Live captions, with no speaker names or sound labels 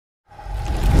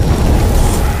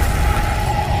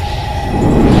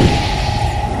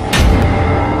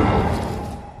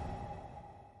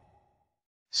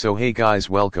So hey guys,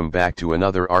 welcome back to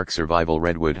another Ark Survival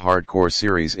Redwood Hardcore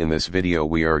series. In this video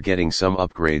we are getting some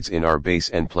upgrades in our base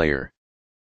and player.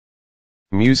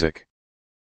 Music.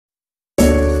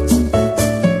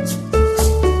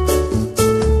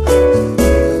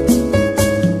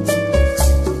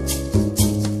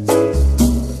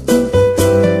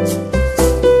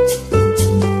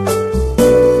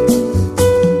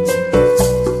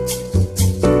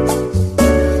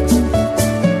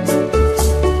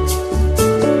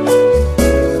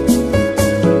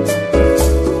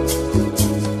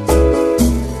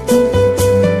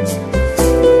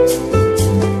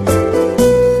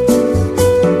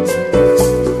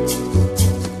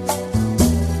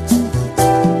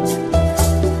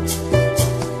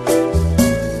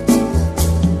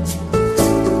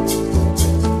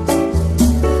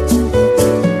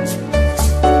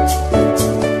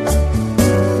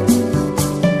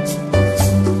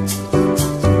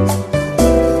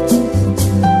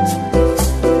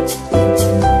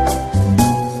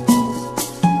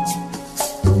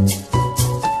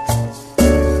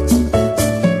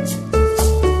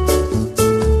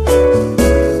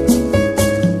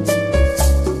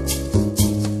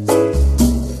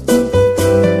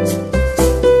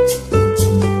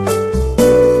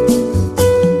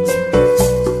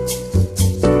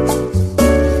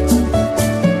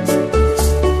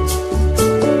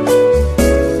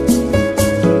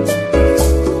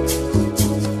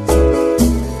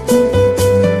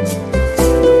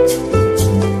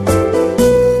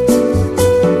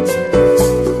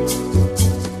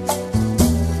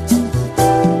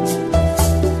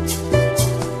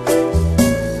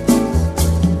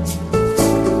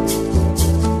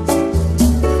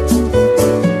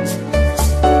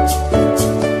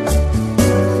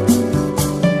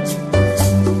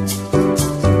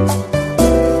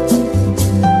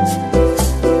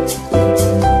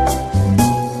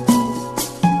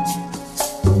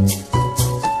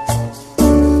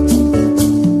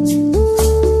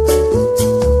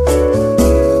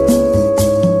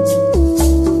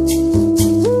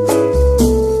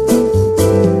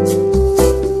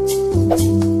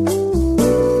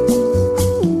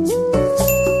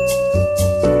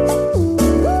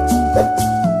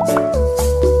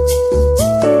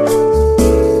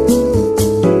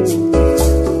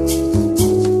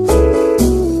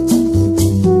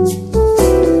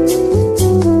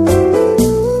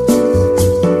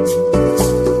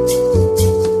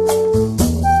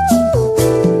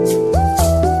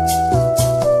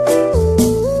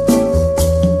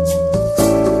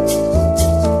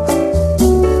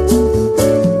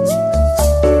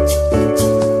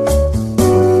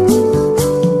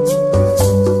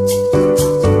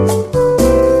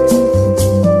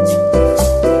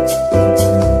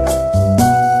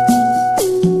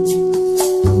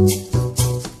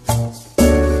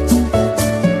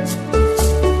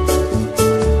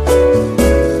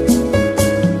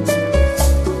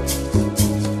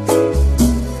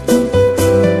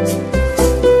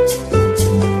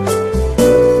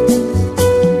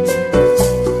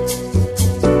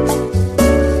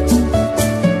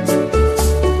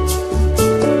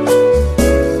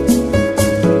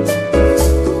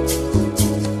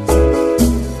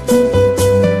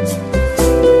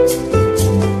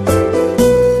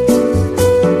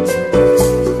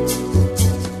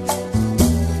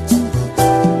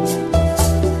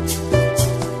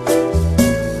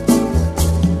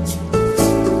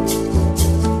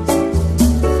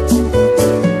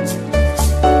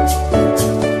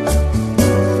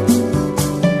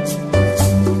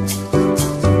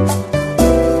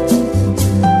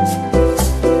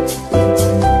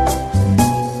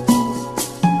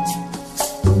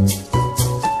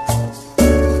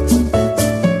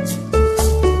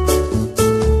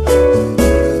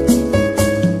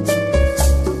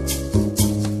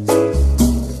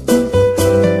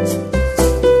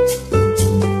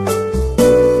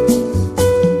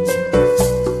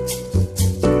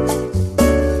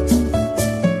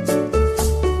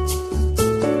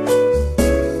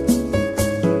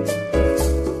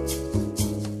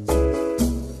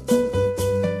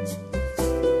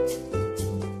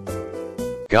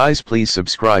 Guys, please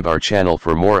subscribe our channel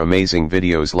for more amazing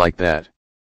videos like that.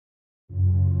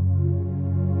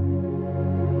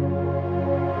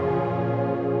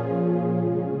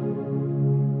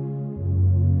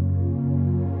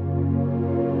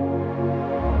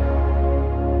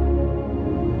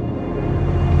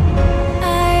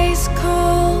 Ice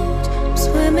cold, I'm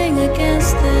swimming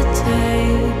against the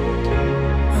tide.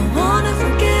 I wanna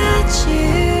forget you,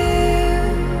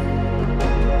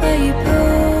 but you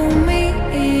pull me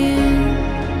in.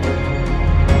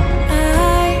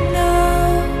 I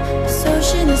know this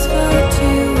ocean is far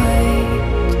too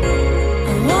wide.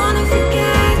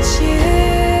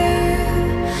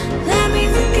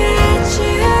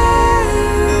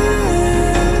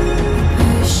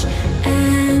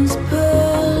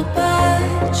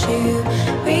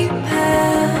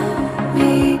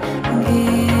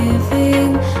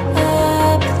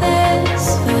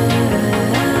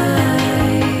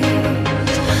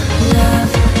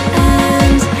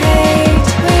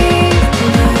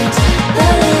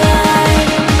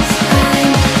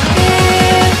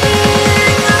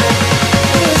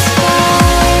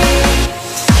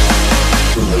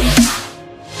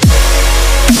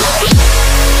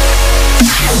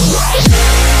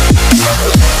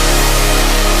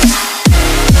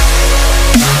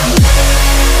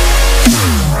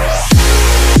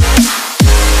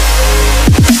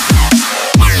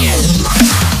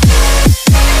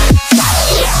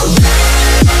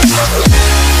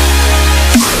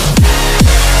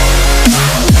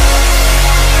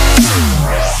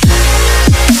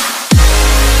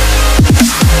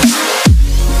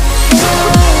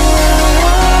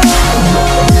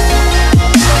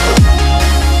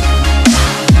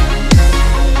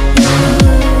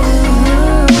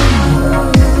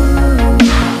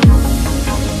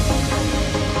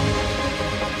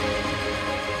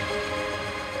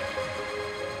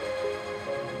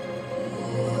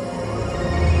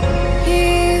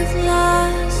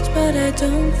 I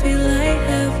don't feel I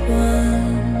have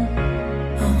one.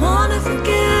 I wanna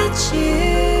forget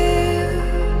you,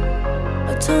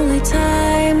 but only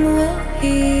time will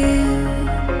heal.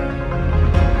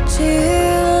 Too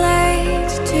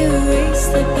late to erase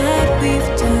the bad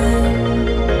we've done.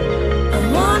 I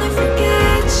wanna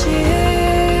forget you,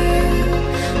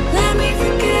 let me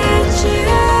forget you.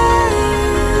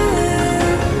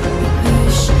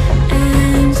 Push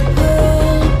and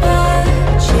pull, but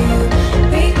you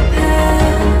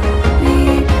repel me.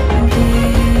 I'm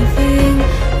giving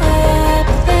up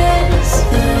this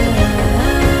fight.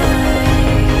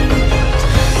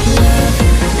 Love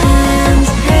and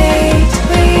hate,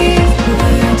 we've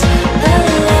blurred the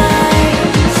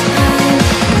lines. I'm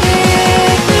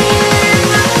giving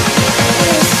up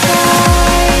this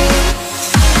fight.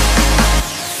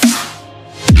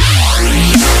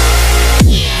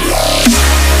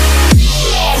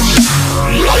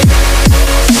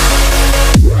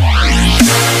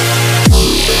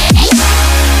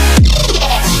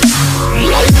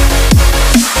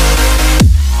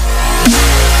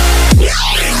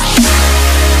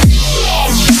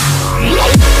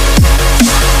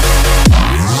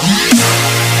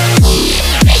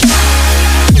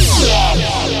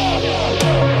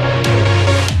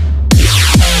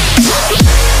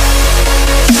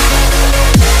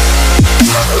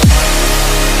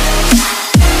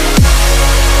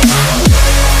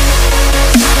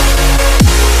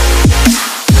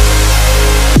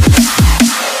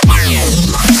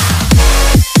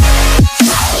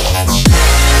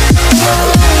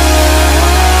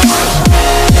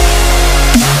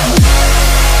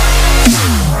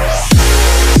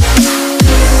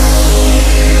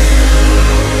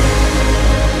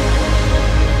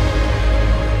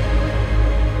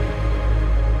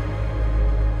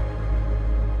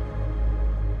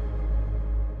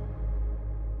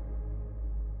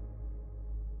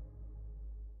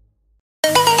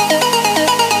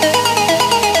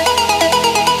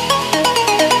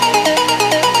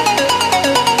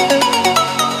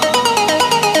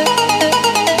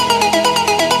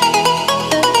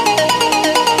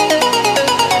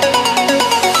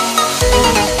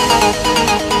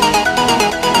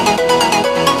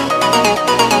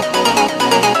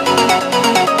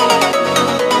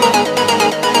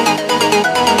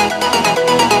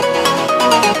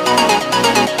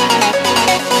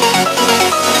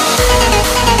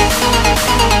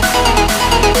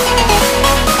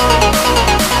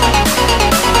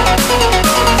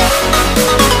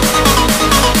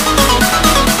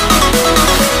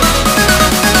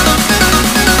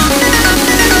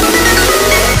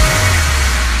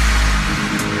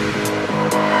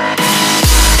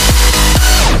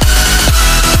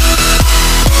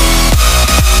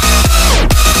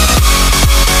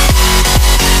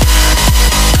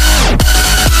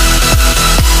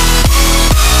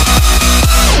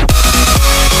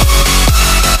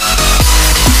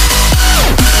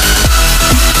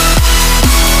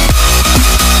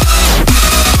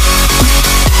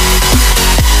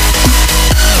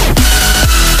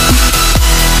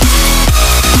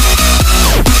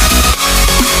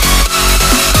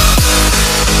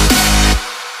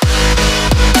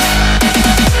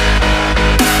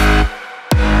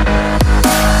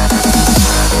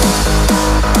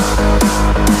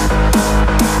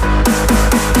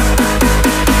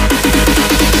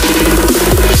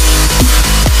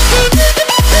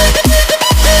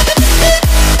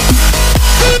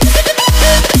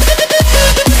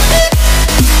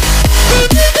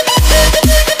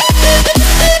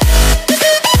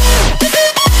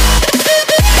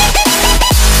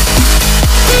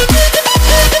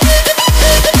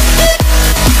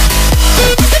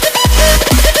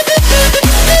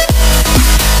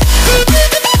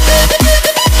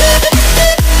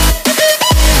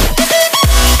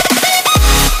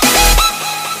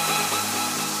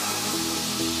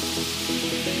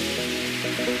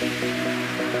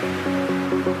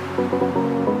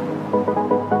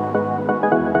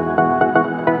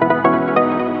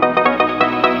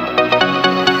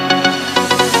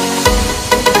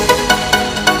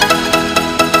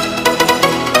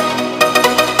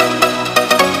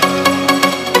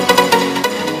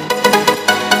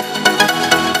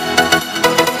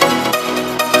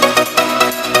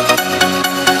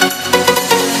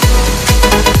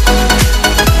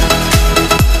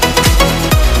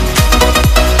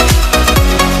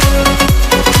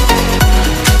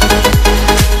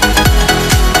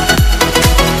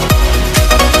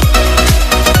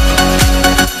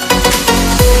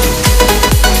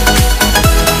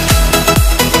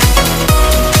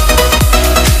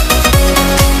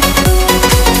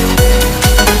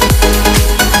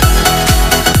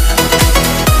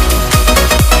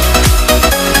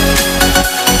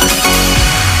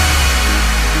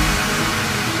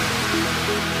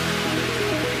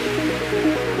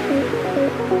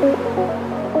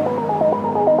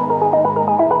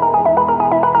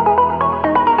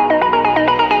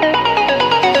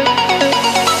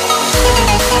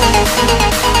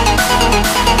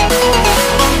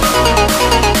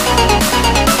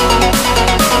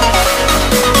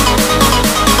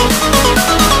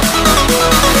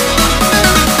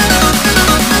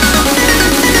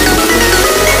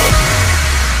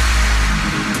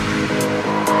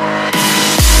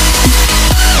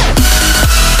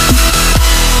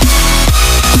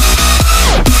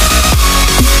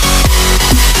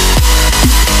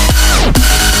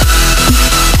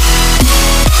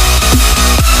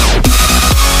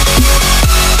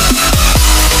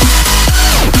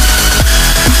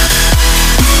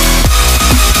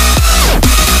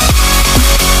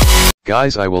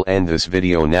 Guys, I will end this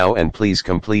video now, and please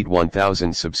complete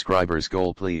 1000 subscribers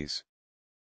goal please.